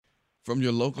From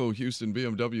your local Houston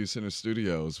BMW Center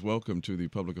studios, welcome to the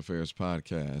Public Affairs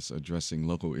Podcast, addressing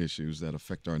local issues that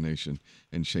affect our nation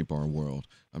and shape our world.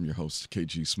 I'm your host,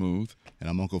 KG Smooth. And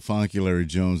I'm Uncle Funky Larry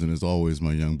Jones, and as always,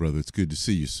 my young brother, it's good to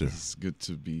see you, sir. It's good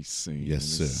to be seen. Yes,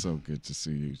 and sir. It's so good to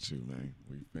see you too, man.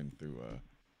 We've been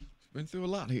through a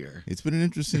lot here. It's been an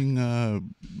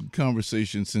interesting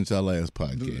conversation since our last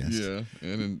podcast. Yeah,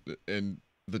 and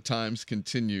the times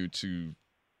continue to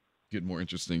get more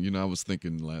interesting. I was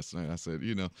thinking last night, I said,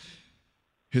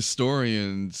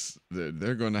 historians,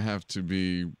 they're going to have to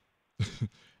be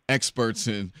experts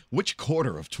in which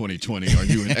quarter of 2020 are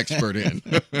you an expert in?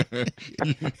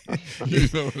 You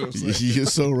know what I'm saying? You're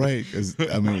so right. 'Cause,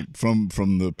 I mean, from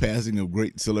the passing of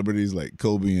great celebrities like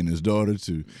Kobe and his daughter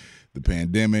to the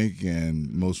pandemic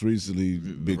and most recently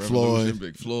Big Floyd,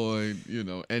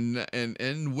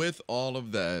 and with all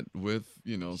of that, with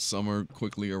summer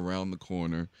quickly around the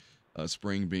corner,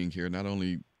 spring being here, not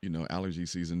only allergy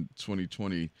season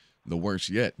 2020 the worst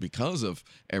yet because of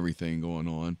everything going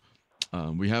on.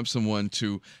 We have someone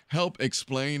to help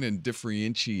explain and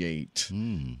differentiate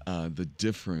the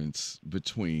difference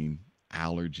between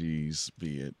allergies,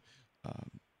 be it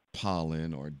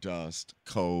pollen or dust,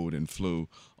 cold and flu,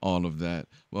 all of that.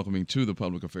 Welcoming to the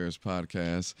Public Affairs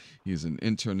Podcast, he is an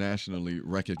internationally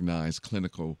recognized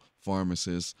clinical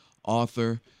pharmacist,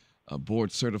 author, a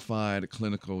board-certified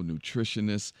clinical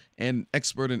nutritionist, and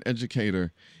expert and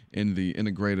educator in the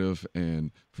integrative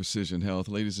and precision health.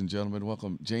 Ladies and gentlemen,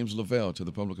 welcome James LaValle to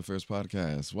the Public Affairs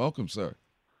Podcast. Welcome, sir.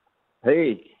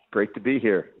 Hey, great to be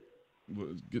here.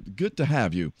 Good to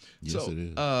have you. Yes, so, it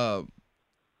is.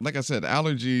 Like I said,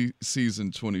 allergy season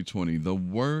 2020, the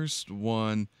worst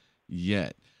one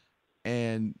yet.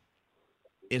 And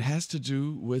it has to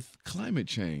do with climate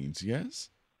change, yes?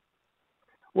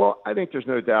 Well, I think there's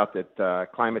no doubt that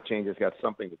climate change has got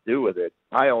something to do with it.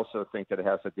 I also think that it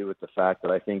has to do with the fact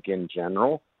that I think in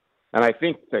general, and I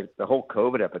think that the whole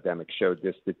COVID epidemic showed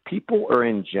this, that people are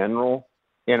in general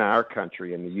in our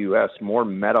country, in the U.S., more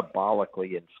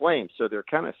metabolically inflamed. So they're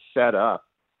kind of set up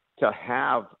to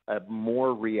have a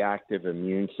more reactive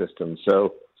immune system.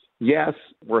 So, yes,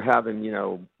 we're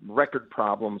having, record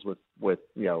problems with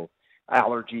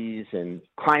allergies, and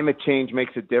climate change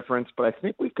makes a difference. But I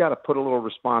think we've got to put a little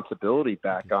responsibility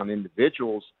back on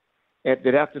individuals that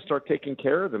have to start taking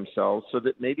care of themselves so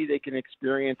that maybe they can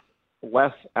experience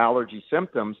less allergy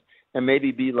symptoms and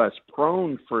maybe be less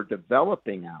prone for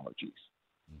developing allergies.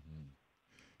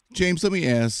 James, let me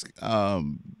ask,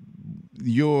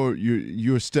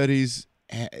 your studies,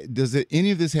 does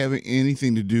any of this have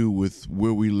anything to do with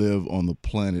where we live on the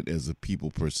planet as a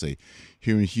people per se?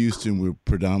 Here in Houston, we're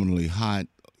predominantly hot,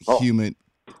 humid,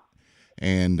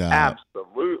 and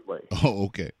absolutely. Oh,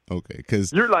 okay,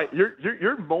 because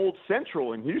you're mold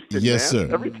central in Houston. Yes, man.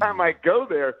 sir. Every time I go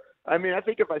there, I mean, I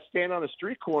think if I stand on a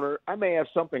street corner, I may have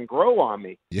something grow on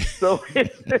me. Yeah. So,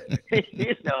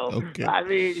 Okay. I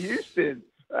mean, Houston.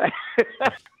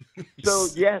 So,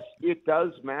 yes, it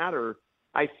does matter.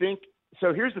 I think,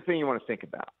 so here's the thing you want to think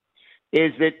about,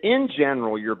 is that in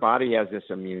general, your body has this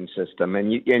immune system,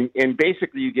 and and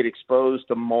basically you get exposed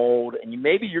to mold, and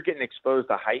maybe you're getting exposed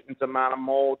to heightened amount of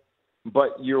mold,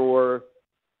 but your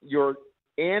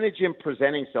antigen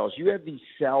presenting cells, you have these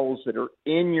cells that are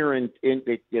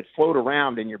that float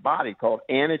around in your body called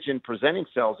antigen presenting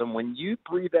cells, and when you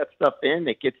breathe that stuff in,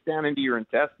 it gets down into your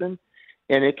intestine,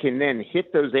 and it can then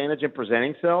hit those antigen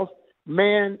presenting cells.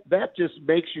 Man, that just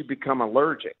makes you become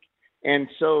allergic. And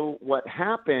so what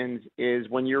happens is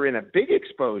when you're in a big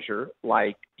exposure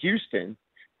like Houston,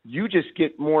 you just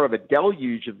get more of a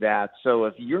deluge of that. So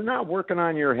if you're not working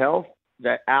on your health,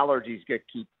 the allergies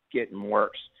keep getting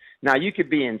worse. Now, you could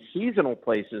be in seasonal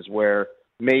places where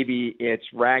maybe it's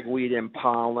ragweed and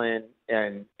pollen,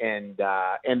 and then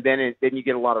you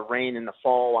get a lot of rain in the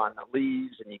fall on the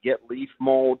leaves, and you get leaf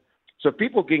mold. So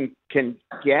people can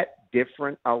get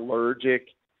different allergic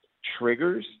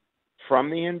triggers from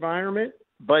the environment,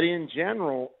 but in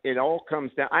general, it all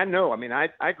comes down. I know. I mean,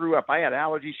 I grew up. I had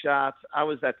allergy shots. I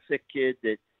was that sick kid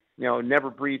that never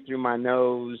breathed through my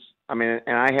nose. I mean,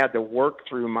 and I had to work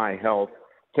through my health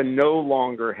to no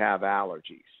longer have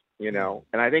allergies. And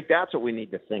I think that's what we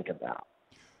need to think about.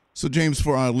 So, James,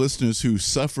 for our listeners who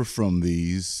suffer from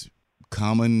these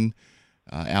common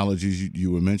allergies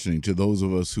you were mentioning, to those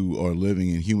of us who are living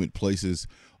in humid places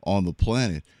on the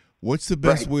planet, what's the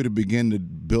best way to begin to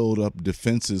build up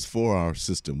defenses for our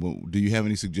system? Do you have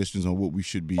any suggestions on what we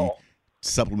should be,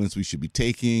 supplements we should be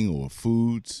taking, or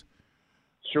foods?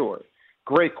 Sure.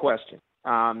 Great question.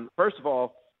 First of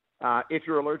all, If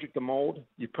you're allergic to mold,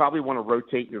 you probably want to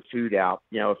rotate your food out.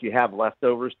 If you have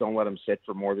leftovers, don't let them sit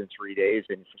for more than 3 days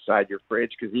inside your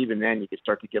fridge, because even then you can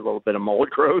start to get a little bit of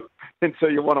mold growth. And so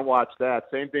you want to watch that.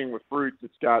 Same thing with fruits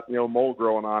that's got, mold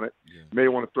growing on it. Yeah. You may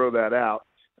want to throw that out.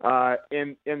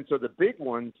 And so the big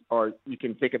ones are, you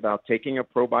can think about taking a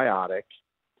probiotic.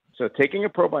 So taking a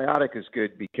probiotic is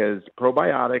good because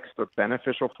probiotics, the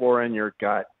beneficial flora in your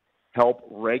gut, help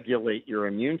regulate your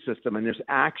immune system. And there's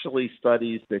actually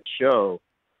studies that show,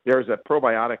 there's a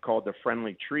probiotic called the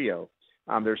Friendly Trio.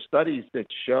 There's studies that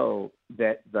show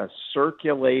that the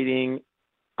circulating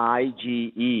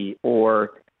IgE,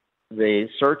 or the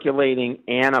circulating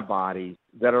antibodies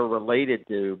that are related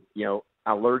to,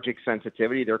 allergic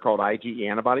sensitivity, they're called IgE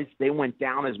antibodies, they went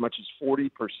down as much as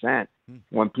 40%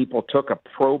 when people took a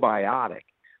probiotic.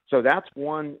 So that's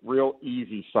one real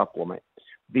easy supplement.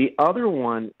 The other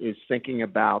one is thinking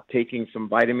about taking some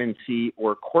vitamin C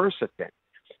or quercetin.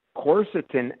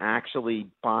 Quercetin actually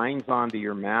binds onto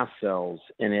your mast cells,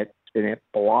 and it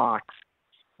blocks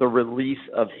the release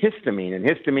of histamine. And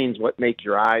histamine is what makes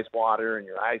your eyes water and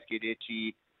your eyes get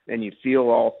itchy, and you feel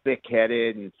all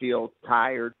thick-headed and feel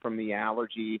tired from the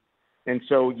allergy. And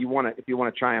so if you want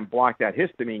to try and block that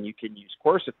histamine, you can use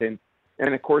quercetin.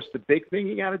 And, of course, the big thing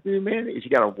you got to do, man, is you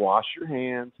got to wash your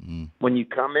hands. When you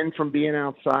come in from being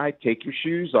outside, take your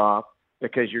shoes off,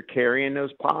 because you're carrying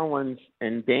those pollens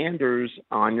and danders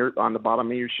on the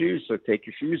bottom of your shoes. So take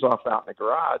your shoes off out in the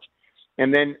garage.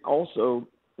 And then also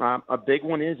a big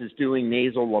one is doing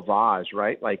nasal lavage,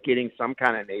 right? Like getting some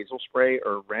kind of nasal spray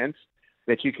or rinse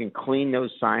that you can clean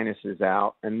those sinuses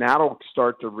out, and that'll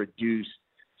start to reduce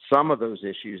some of those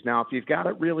issues. Now, if you've got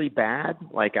it really bad,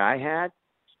 like I had,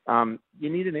 you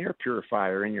need an air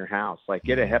purifier in your house. Like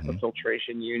get a HEPA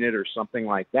filtration unit or something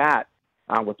like that,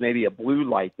 with maybe a blue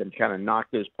light that kind of knock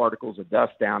those particles of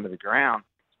dust down to the ground.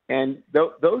 And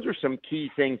those are some key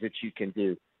things that you can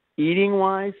do.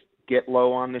 Eating-wise, get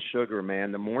low on the sugar,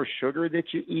 man. The more sugar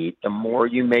that you eat, the more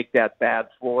you make that bad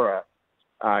flora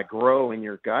grow in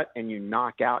your gut, and you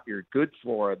knock out your good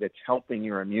flora that's helping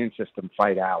your immune system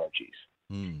fight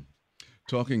allergies.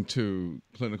 Talking to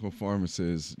clinical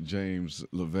pharmacist James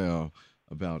LaValle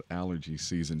about allergy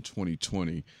season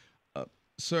 2020.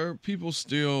 Sir, people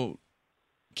still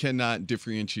cannot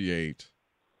differentiate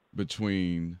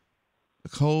between a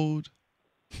cold,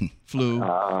 flu,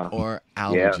 or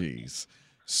allergies. Yeah.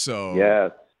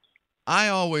 So I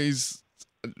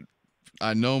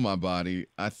know my body.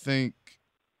 I think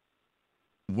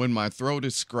when my throat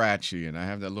is scratchy and I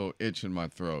have that little itch in my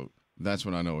throat, that's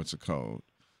when I know it's a cold.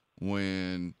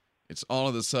 When it's all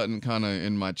of a sudden kind of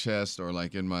in my chest or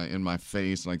like in my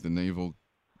face, like the navel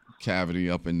cavity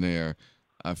up in there,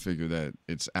 I figure that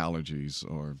it's allergies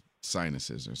or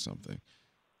sinuses or something.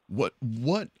 What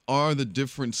are the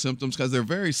different symptoms? Because they're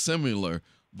very similar,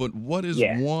 but what is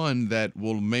one that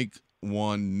will make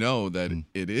one know that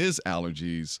it is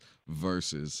allergies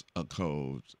versus a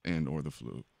cold and or the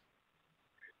flu?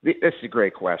 This is a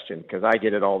great question because I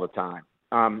get it all the time.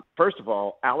 First of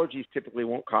all, allergies typically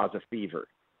won't cause a fever.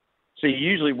 So you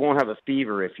usually won't have a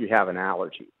fever if you have an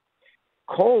allergy.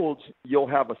 Colds, you'll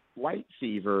have a slight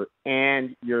fever,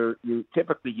 and you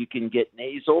can get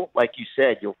nasal. Like you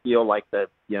said, you'll feel like the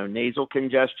nasal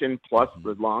congestion plus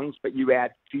the lungs, but you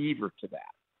add fever to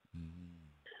that.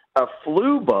 A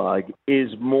flu bug is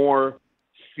more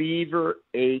fever,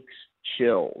 aches,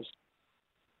 chills.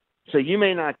 So you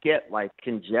may not get like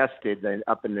congested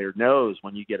up in their nose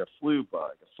when you get a flu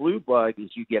bug. A flu bug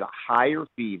is you get a higher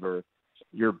fever,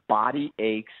 your body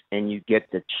aches, and you get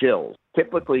the chills.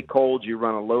 Typically colds, you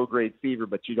run a low-grade fever,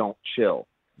 but you don't chill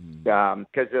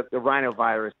because the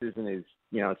rhinovirus isn't as,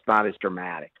 it's not as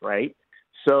dramatic, right?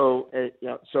 So,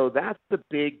 so that's the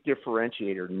big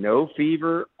differentiator. No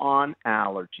fever on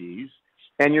allergies.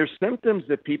 And your symptoms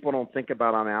that people don't think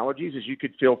about on allergies is you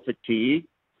could feel fatigue.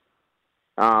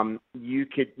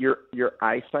 Your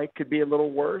eyesight could be a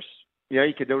little worse.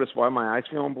 You could notice, why my eyes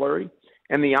feeling blurry.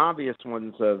 And the obvious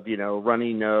ones of,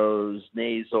 runny nose,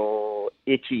 nasal,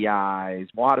 itchy eyes,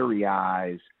 watery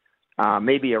eyes,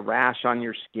 maybe a rash on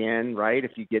your skin, right?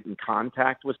 If you get in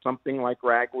contact with something like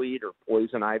ragweed or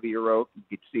poison ivy or oak, you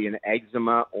could see an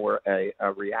eczema or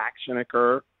a reaction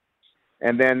occur.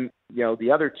 And then,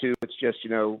 the other two, it's just,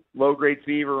 low-grade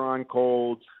fever on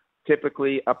colds,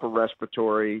 typically upper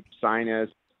respiratory, sinus,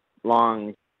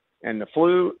 lungs. And the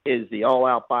flu is the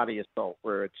all-out body assault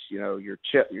where it's, you're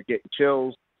getting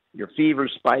chills, your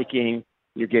fever's spiking,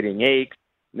 you're getting aches.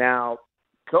 Now,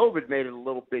 COVID made it a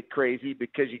little bit crazy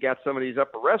because you got some of these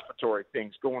upper respiratory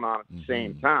things going on at the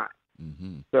same time.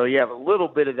 Mm-hmm. So you have a little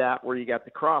bit of that where you got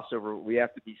the crossover. We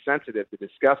have to be sensitive to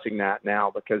discussing that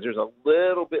now because there's a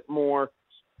little bit more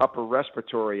upper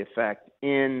respiratory effect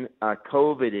in a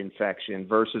COVID infection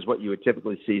versus what you would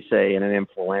typically see, say, in an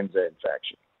influenza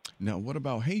infection. Now, what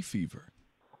about hay fever?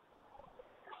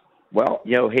 Well,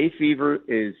 hay fever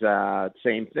is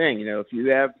same thing. If you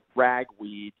have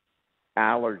ragweed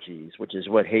allergies, which is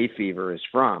what hay fever is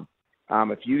from,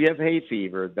 if you have hay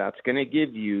fever, that's going to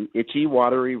give you itchy,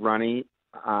 watery, runny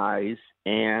eyes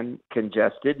and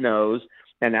congested nose,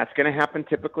 and that's going to happen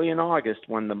typically in August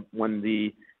when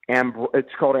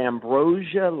it's called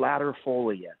ambrosia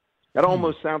latifolia. That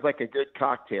almost sounds like a good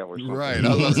cocktail or something. Right.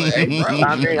 I was Hey, like, bro,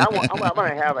 I mean, I'm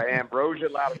going to have an ambrosia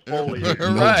latifolia.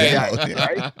 right.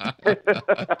 Right?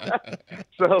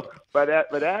 So,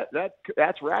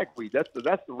 that's ragweed. That's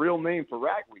the real name for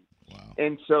ragweed. Wow.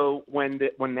 And so when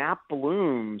that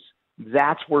blooms,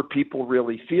 that's where people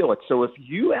really feel it. So if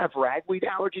you have ragweed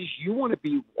allergies, you want to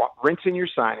be rinsing your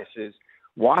sinuses,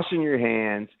 washing your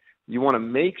hands. You want to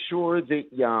make sure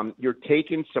that you're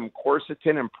taking some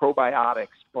quercetin and probiotics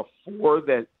before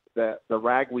the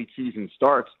ragweed season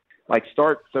starts. Like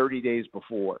start 30 days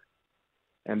before,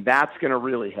 and that's going to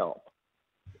really help.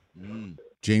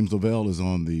 James LaValle is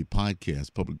on the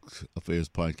podcast, Public Affairs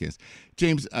Podcast.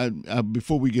 James,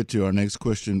 before we get to our next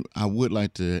question, I would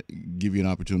like to give you an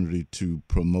opportunity to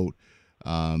promote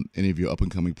any of your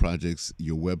up-and-coming projects,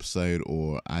 your website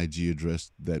or IG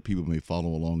address that people may follow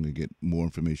along and get more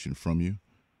information from you.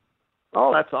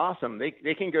 Oh, that's awesome. They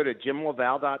can go to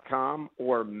jimlavalle.com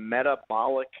or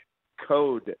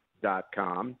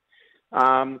metabolicCode.com.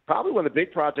 Probably one of the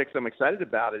big projects I'm excited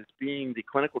about is being the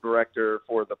clinical director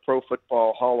for the Pro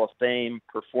Football Hall of Fame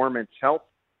Performance Health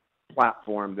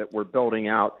platform that we're building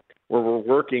out, where we're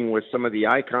working with some of the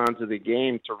icons of the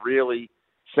game to really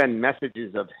send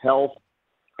messages of health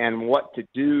and what to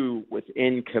do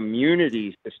within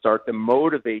communities to start to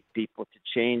motivate people to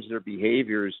change their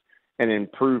behaviors and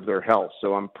improve their health.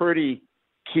 So I'm pretty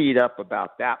keyed up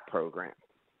about that program.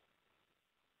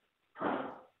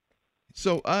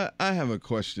 So I have a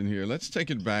question here. Let's take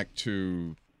it back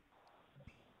to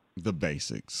the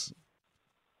basics.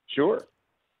 Sure.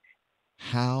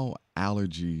 How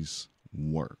allergies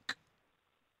work.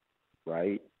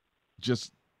 Right.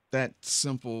 Just that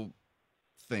simple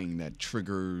thing that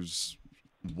triggers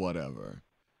whatever.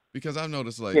 Because I've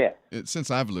noticed, since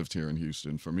I've lived here in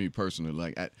Houston, for me personally,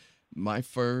 like at my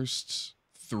first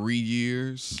 3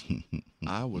 years,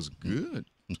 I was good.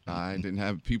 I didn't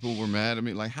have, people were mad at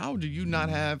me. Like, how do you not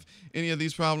have any of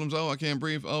these problems? Oh, I can't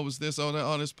breathe. Oh, it's this, oh, that,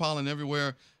 oh, there's pollen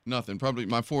everywhere. Nothing. Probably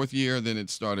my 4th year, then it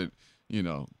started,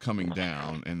 coming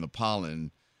down. And the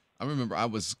pollen, I remember I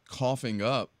was coughing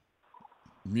up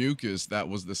mucus that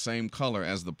was the same color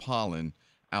as the pollen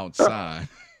outside.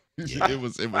 It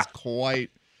was quite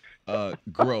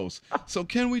gross. So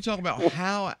can we talk about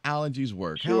how allergies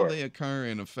work, Sure. how they occur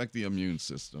and affect the immune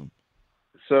system?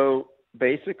 So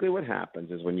basically what happens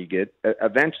is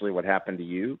eventually what happened to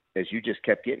you is you just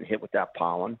kept getting hit with that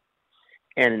pollen.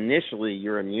 And initially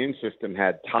your immune system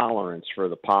had tolerance for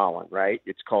the pollen, right?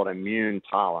 It's called immune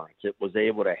tolerance. It was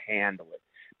able to handle it.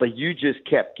 But you just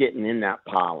kept getting in that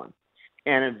pollen.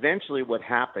 And eventually what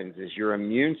happens is your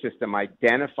immune system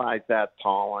identifies that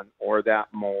pollen or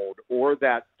that mold or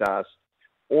that dust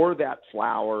or that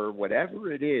flower,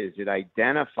 whatever it is, it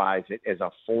identifies it as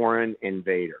a foreign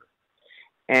invader.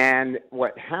 And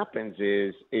what happens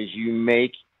is you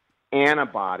make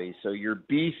antibodies. So your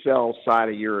B cell side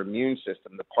of your immune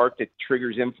system, the part that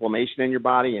triggers inflammation in your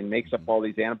body and makes up all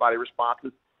these antibody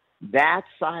responses, that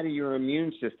side of your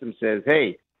immune system says,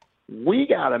 hey, we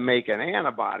got to make an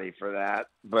antibody for that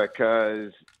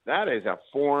because that is a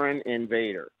foreign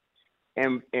invader.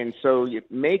 And so it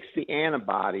makes the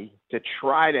antibody to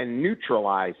try to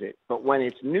neutralize it. But when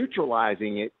it's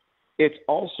neutralizing it, it's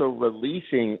also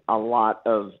releasing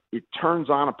it turns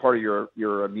on a part of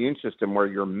your immune system where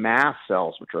your mast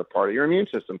cells, which are a part of your immune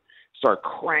system, start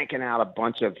cranking out a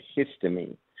bunch of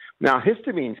histamine. Now,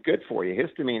 histamine's good for you.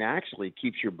 Histamine actually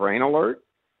keeps your brain alert.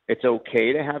 It's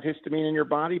okay to have histamine in your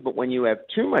body, but when you have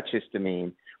too much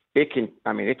histamine, it can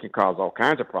cause all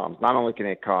kinds of problems. Not only can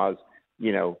it cause,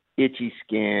 itchy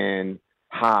skin,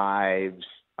 hives,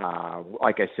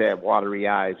 like I said, watery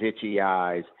eyes, itchy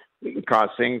eyes. It can cause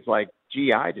things like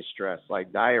GI distress,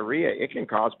 like diarrhea. It can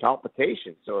cause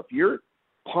palpitations. So if you're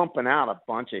pumping out a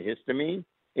bunch of histamine,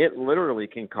 it literally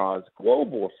can cause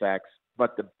global effects.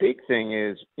 But the big thing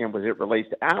is, as it relates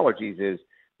to allergies, is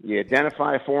You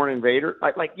identify a foreign invader,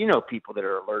 like people that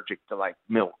are allergic to like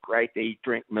milk, right? They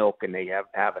drink milk and they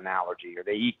have an allergy, or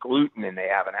they eat gluten and they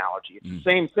have an allergy. It's the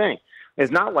same thing.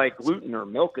 It's not like gluten or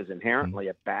milk is inherently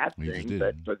a bad thing,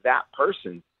 but for that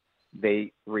person,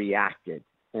 they reacted.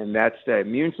 And that's the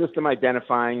immune system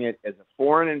identifying it as a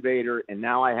foreign invader, and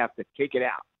now I have to kick it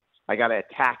out. I got to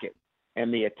attack it.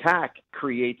 And the attack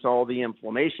creates all the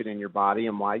inflammation in your body,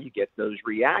 and why you get those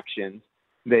reactions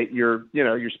that you're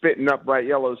spitting up bright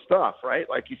yellow stuff, right?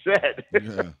 Like you said.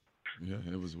 Yeah,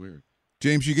 it was weird.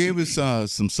 James, you gave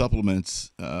us some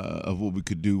supplements of what we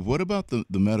could do. What about the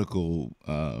medical,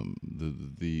 the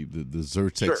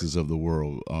Zyrtexes of the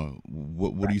world?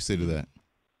 What do you say to that?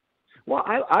 Well,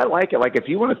 I like it. Like if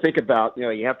you want to think about,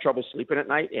 you have trouble sleeping at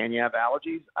night and you have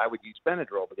allergies, I would use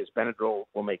Benadryl, because Benadryl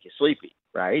will make you sleepy,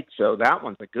 right? So that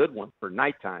one's a good one for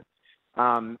nighttime.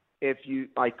 If you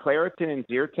like Claritin and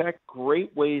Zyrtec,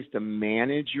 great ways to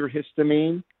manage your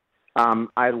histamine.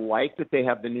 I like that they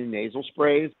have the new nasal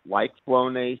sprays, like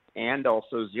Flonase, and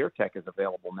also Zyrtec is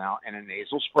available now in a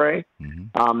nasal spray,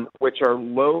 which are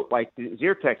low. Like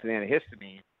Zyrtec is an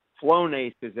antihistamine.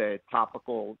 Flonase is a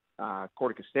topical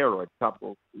corticosteroid,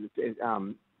 topical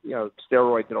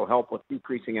steroid that'll help with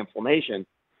decreasing inflammation.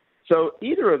 So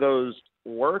either of those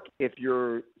work if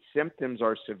your symptoms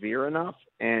are severe enough,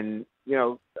 and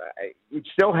you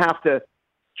still have to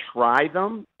try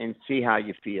them and see how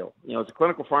you feel. As a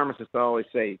clinical pharmacist, I always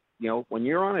say, when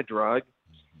you're on a drug,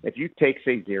 if you take,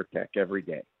 say, Zyrtec every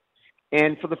day,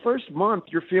 and for the first month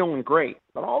you're feeling great,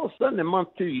 but all of a sudden in month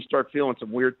 2 you start feeling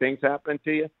some weird things happening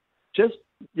to you, just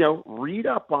read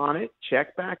up on it,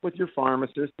 check back with your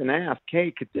pharmacist, and ask,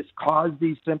 hey, could this cause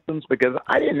these symptoms? Because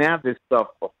I didn't have this stuff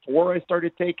before I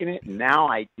started taking it, and now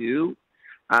I do.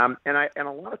 And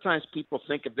a lot of times people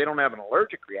think if they don't have an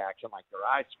allergic reaction, like their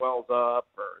eye swells up,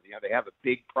 or they have a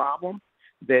big problem,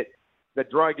 that the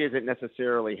drug isn't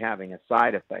necessarily having a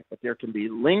side effect, but there can be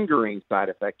lingering side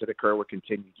effects that occur with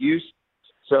continued use.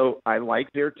 So I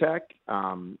like Zyrtec.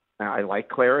 I like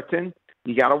Claritin.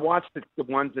 You got to watch the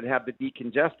ones that have the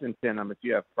decongestants in them. If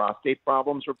you have prostate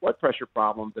problems or blood pressure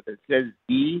problems, if it says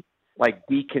D, like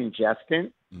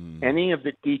decongestant, any of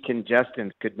the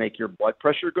decongestants could make your blood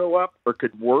pressure go up, or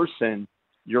could worsen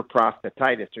your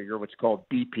prostatitis, or your what's called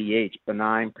BPH,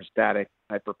 benign prostatic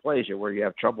hyperplasia, where you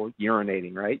have trouble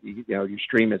urinating, right? Your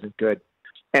stream isn't good.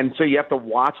 And so you have to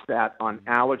watch that on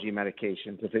allergy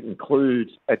medications if it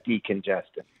includes a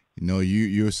decongestant.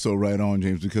 You're so right on,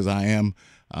 James, because I am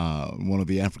one of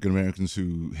the African Americans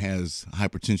who has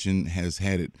hypertension, has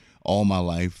had it all my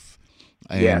life.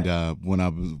 And when I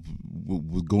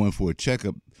was going for a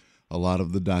checkup, a lot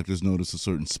of the doctors noticed a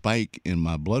certain spike in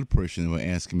my blood pressure, and they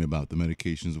were asking me about the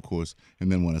medications, of course. And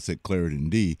then when I said Claritin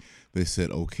D, they said,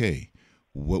 okay,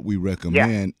 what we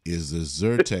recommend is the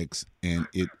Zyrtex, and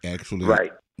it actually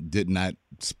did not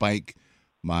spike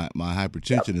my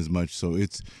hypertension as much. So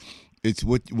it's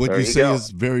what you say is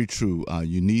very true.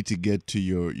 You need to get to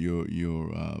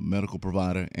your medical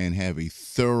provider and have a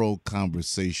thorough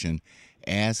conversation.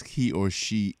 Ask he or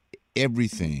she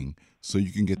everything so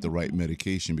you can get the right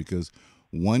medication, because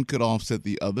one could offset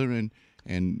the other, and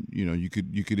you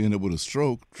could end up with a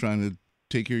stroke trying to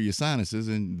take care of your sinuses,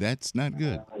 and that's not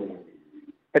good.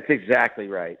 That's exactly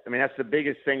right. I mean, that's the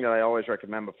biggest thing that I always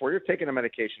recommend before you're taking a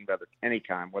medication of any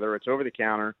kind, whether it's over the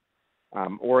counter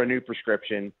or a new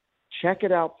prescription. Check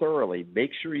it out thoroughly.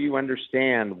 Make sure you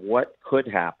understand what could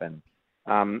happen.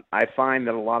 I find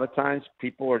that a lot of times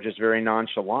people are just very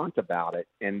nonchalant about it,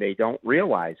 and they don't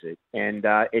realize it. And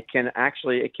it can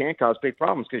cause big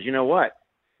problems, because you know what?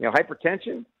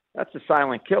 Hypertension, that's a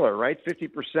silent killer, right?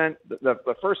 50%,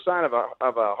 the first sign of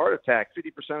a heart attack,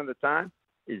 50% of the time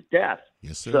is death.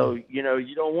 Yes, sir. So,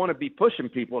 you don't want to be pushing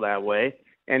people that way.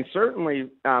 And certainly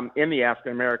in the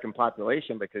African-American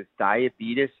population, because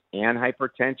diabetes and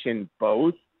hypertension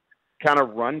both kind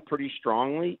of run pretty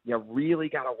strongly, you really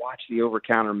got to watch the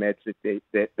over-counter meds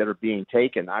that are being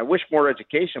taken. I wish more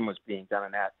education was being done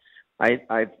on that.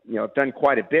 I've done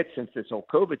quite a bit since this whole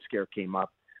COVID scare came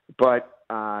up, but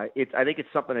I think it's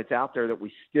something that's out there that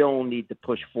we still need to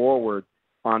push forward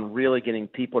on, really getting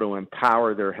people to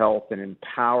empower their health and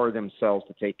empower themselves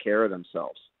to take care of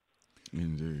themselves.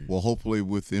 Indeed. Well, hopefully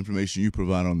with the information you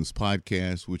provide on this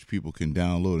podcast, which people can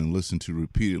download and listen to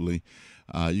repeatedly,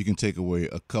 you can take away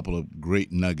a couple of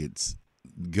great nuggets.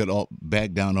 Get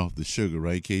back down off the sugar,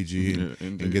 right, KG?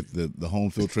 And get the home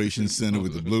filtration center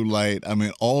with the blue light. I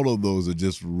mean, all of those are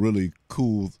just really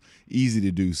cool, easy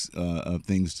to do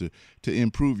things to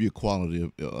improve your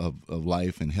quality of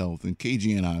life and health. And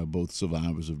KG and I are both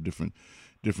survivors of different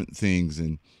things,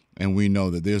 and we know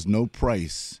that there's no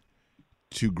price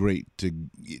too great to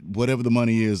whatever the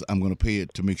money is. I'm going to pay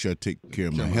it to make sure I take care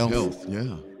of my health.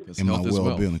 Yeah. 'Cause And my health is wealth.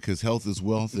 well-being, because health is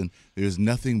wealth, and there's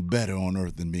nothing better on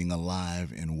earth than being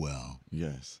alive and well.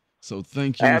 Yes. So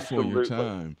thank you for your Absolutely.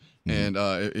 time. And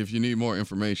if you need more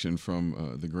information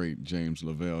from the great James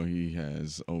LaValle, he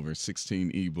has over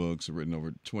 16 ebooks, written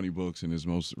over 20 books, and his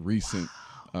most recent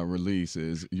release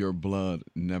is Your Blood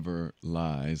Never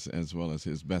Lies, as well as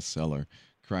his bestseller,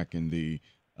 Cracking the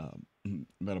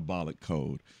Metabolic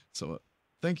Code. So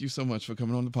thank you so much for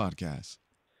coming on the podcast.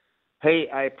 Hey,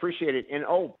 I appreciate it. And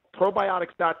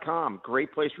probiotics.com,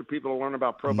 great place for people to learn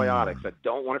about probiotics. I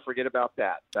don't want to forget about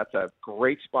that. That's a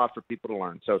great spot for people to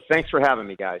learn. So thanks for having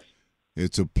me, guys.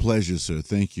 It's a pleasure, sir.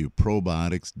 Thank you.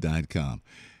 Probiotics.com.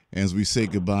 As we say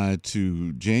goodbye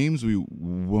to James,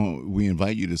 we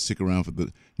invite you to stick around for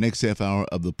the next half hour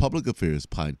of the Public Affairs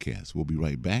Podcast. We'll be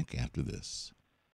right back after this.